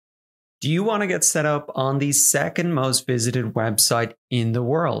Do you want to get set up on the second most visited website in the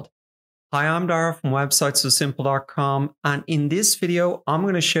world? Hi, I'm Dara from websitesosimple.com, and in this video, I'm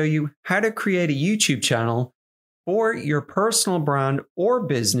going to show you how to create a YouTube channel for your personal brand or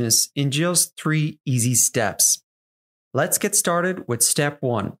business in just 3 easy steps. Let's get started with step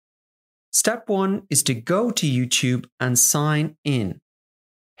 1. Step 1 is to go to YouTube and sign in.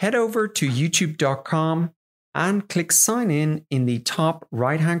 Head over to youtube.com and click sign in the top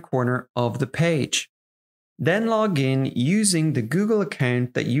right-hand corner of the page. Then log in using the Google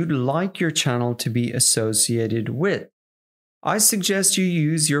account that you'd like your channel to be associated with. I suggest you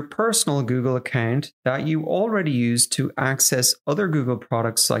use your personal Google account that you already use to access other Google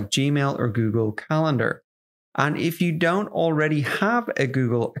products like Gmail or Google Calendar. And if you don't already have a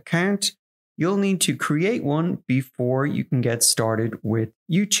Google account, you'll need to create one before you can get started with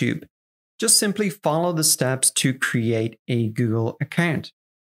YouTube. Just simply follow the steps to create a Google account.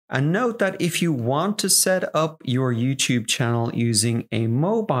 And note that if you want to set up your YouTube channel using a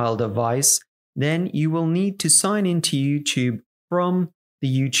mobile device, then you will need to sign into YouTube from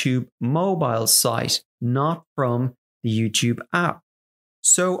the YouTube mobile site, not from the YouTube app.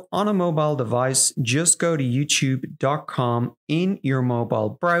 So on a mobile device, just go to youtube.com in your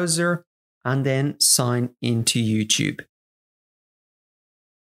mobile browser and then sign into YouTube.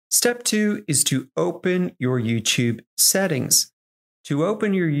 Step 2 is to open your YouTube settings. To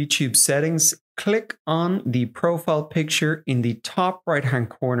open your YouTube settings, click on the profile picture in the top right-hand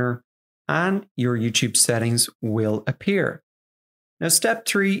corner and your YouTube settings will appear. Now, step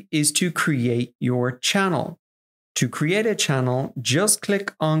 3 is to create your channel. To create a channel, just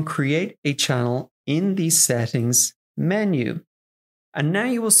click on Create a Channel in the Settings menu. And now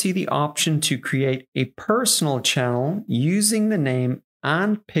you will see the option to create a personal channel using the name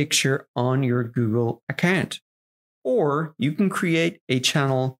and picture on your Google account. Or you can create a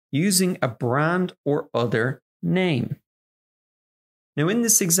channel using a brand or other name. Now in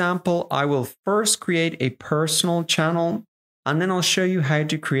this example, I will first create a personal channel and then I'll show you how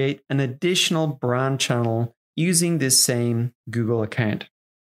to create an additional brand channel using this same Google account.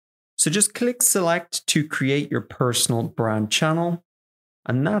 So just click Select to create your personal brand channel.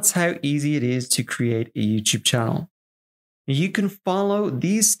 And that's how easy it is to create a YouTube channel. You can follow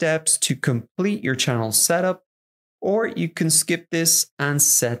these steps to complete your channel setup, or you can skip this and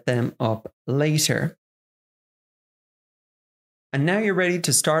set them up later. And now you're ready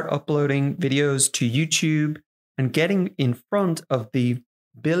to start uploading videos to YouTube and getting in front of the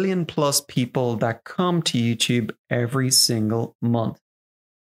billion-plus people that come to YouTube every single month.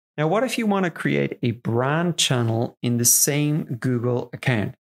 Now, what if you want to create a brand channel in the same Google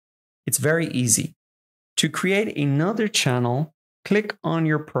account? It's very easy. To create another channel, click on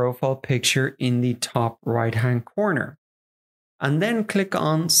your profile picture in the top right-hand corner, and then click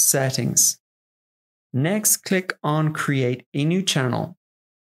on Settings. Next, click on Create a New Channel,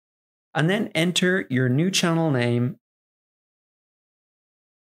 and then enter your new channel name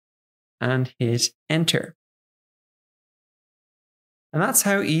and hit Enter. And that's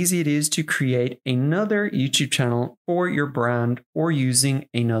how easy it is to create another YouTube channel for your brand or using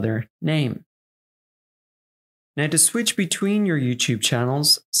another name. Now to switch between your YouTube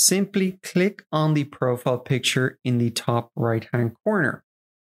channels, simply click on the profile picture in the top right-hand corner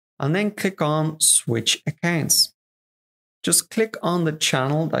and then click on Switch Accounts. Just click on the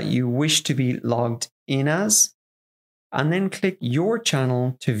channel that you wish to be logged in as and then click your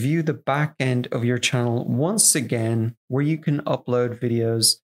channel to view the back end of your channel once again, where you can upload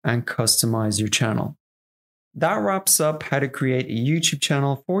videos and customize your channel. That wraps up how to create a YouTube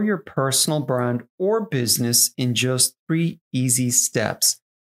channel for your personal brand or business in just 3 easy steps.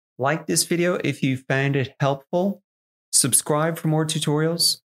 Like this video if you found it helpful, subscribe for more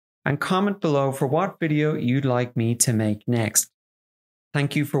tutorials, and comment below for what video you'd like me to make next.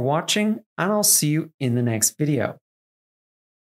 Thank you for watching, and I'll see you in the next video.